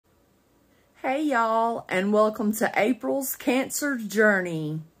Hey y'all, and welcome to April's Cancer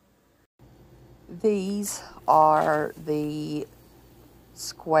Journey. These are the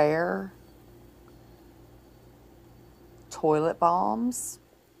square toilet bombs,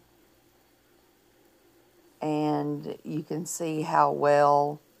 and you can see how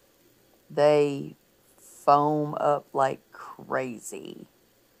well they foam up like crazy.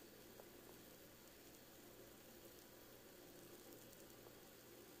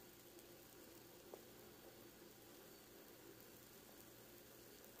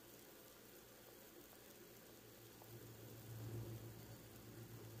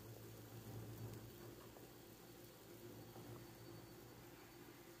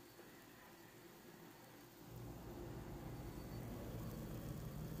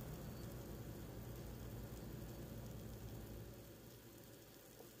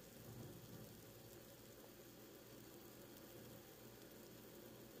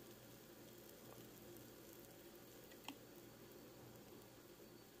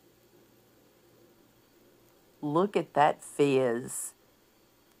 Look at that fizz.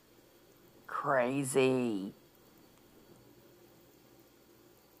 Crazy.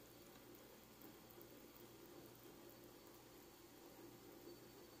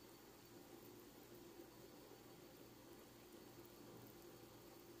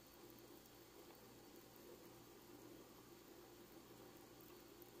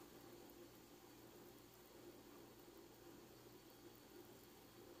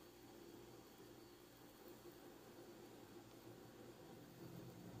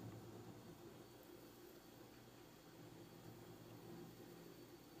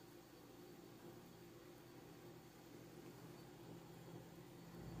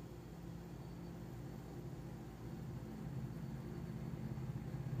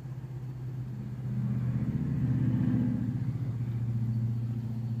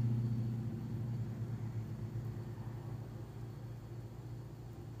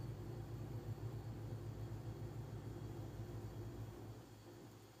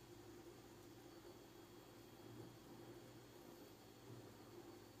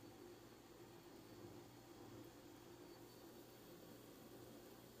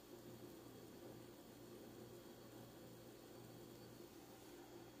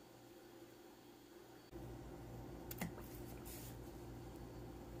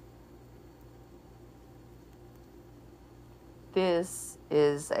 This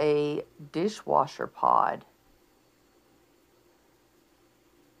is a dishwasher pod.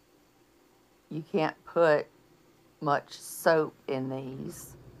 You can't put much soap in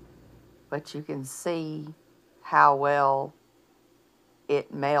these, but you can see how well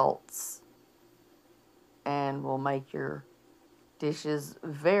it melts and will make your dishes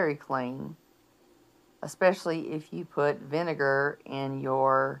very clean, especially if you put vinegar in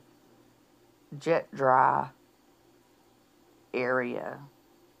your jet dry area,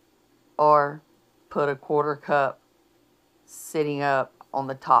 or put a quarter cup sitting up on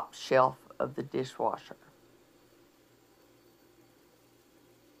the top shelf of the dishwasher.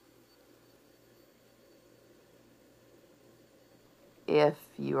 If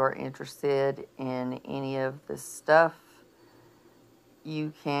you are interested in any of this stuff,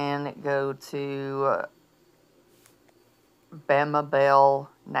 you can go to Bama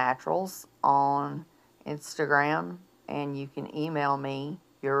Bell Naturals on Instagram, and you can email me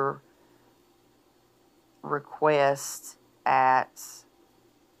your request at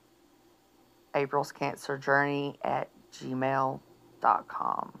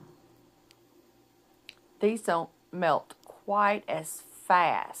aprilscancerjourney@gmail.com. These don't melt quite as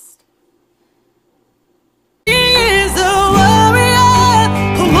fast